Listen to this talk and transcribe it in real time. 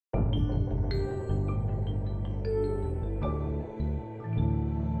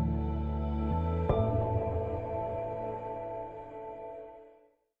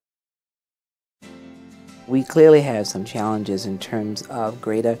We clearly have some challenges in terms of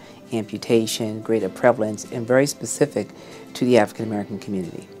greater amputation, greater prevalence, and very specific to the African American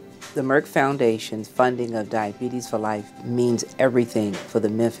community. The Merck Foundation's funding of Diabetes for Life means everything for the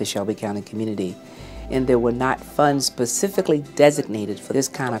Memphis Shelby County community, and there were not funds specifically designated for this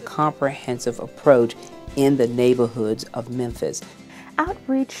kind of comprehensive approach in the neighborhoods of Memphis.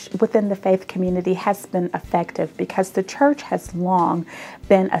 Outreach within the faith community has been effective because the church has long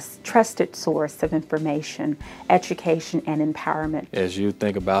been a trusted source of information, education, and empowerment. As you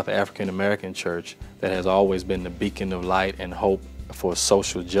think about the African American church that has always been the beacon of light and hope for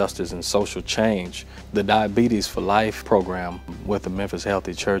social justice and social change, the Diabetes for Life program with the Memphis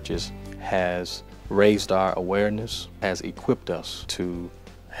Healthy Churches has raised our awareness, has equipped us to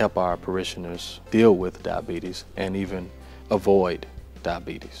help our parishioners deal with diabetes and even avoid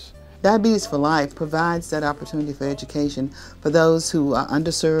diabetes. Diabetes for Life provides that opportunity for education for those who are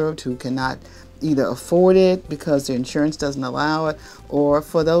underserved, who cannot either afford it because their insurance doesn't allow it, or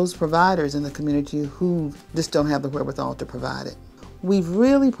for those providers in the community who just don't have the wherewithal to provide it. We've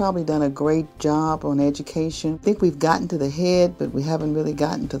really probably done a great job on education. I think we've gotten to the head, but we haven't really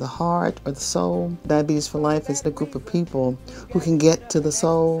gotten to the heart or the soul. Diabetes for Life is a group of people who can get to the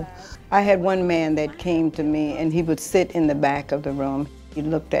soul. I had one man that came to me and he would sit in the back of the room. He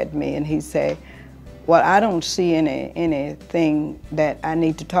looked at me and he said, "Well, I don't see anything that I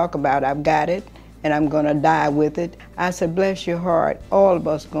need to talk about. I've got it and I'm going to die with it." I said, "Bless your heart, all of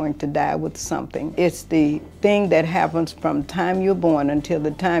us are going to die with something. It's the thing that happens from the time you're born until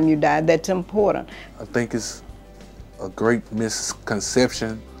the time you die that's important." I think it's a great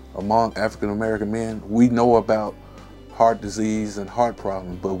misconception among African American men. We know about heart disease and heart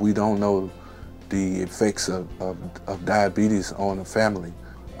problems, but we don't know the effects of diabetes on a family.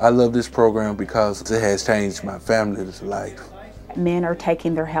 I love this program because it has changed my family's life. Men are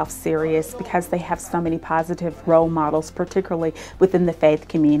taking their health serious because they have so many positive role models, particularly within the faith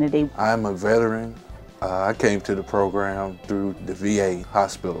community. I'm a veteran. I came to the program through the VA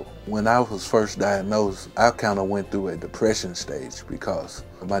hospital. When I was first diagnosed, I kind of went through a depression stage because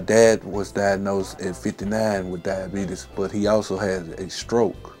my dad was diagnosed at 59 with diabetes, but he also had a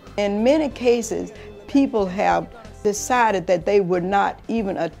stroke. In many cases, people have decided that they would not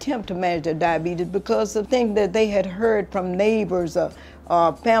even attempt to manage their diabetes because of things that they had heard from neighbors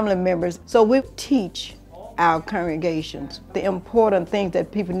or family members. So we teach our congregations the important things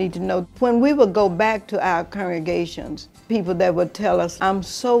that people need to know. When we would go back to our congregations, people that would tell us, "I'm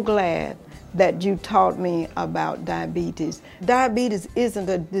so glad that you taught me about diabetes." Diabetes isn't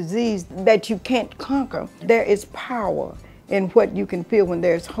a disease that you can't conquer. There is power in what you can feel when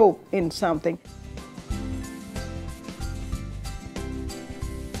there's hope in something.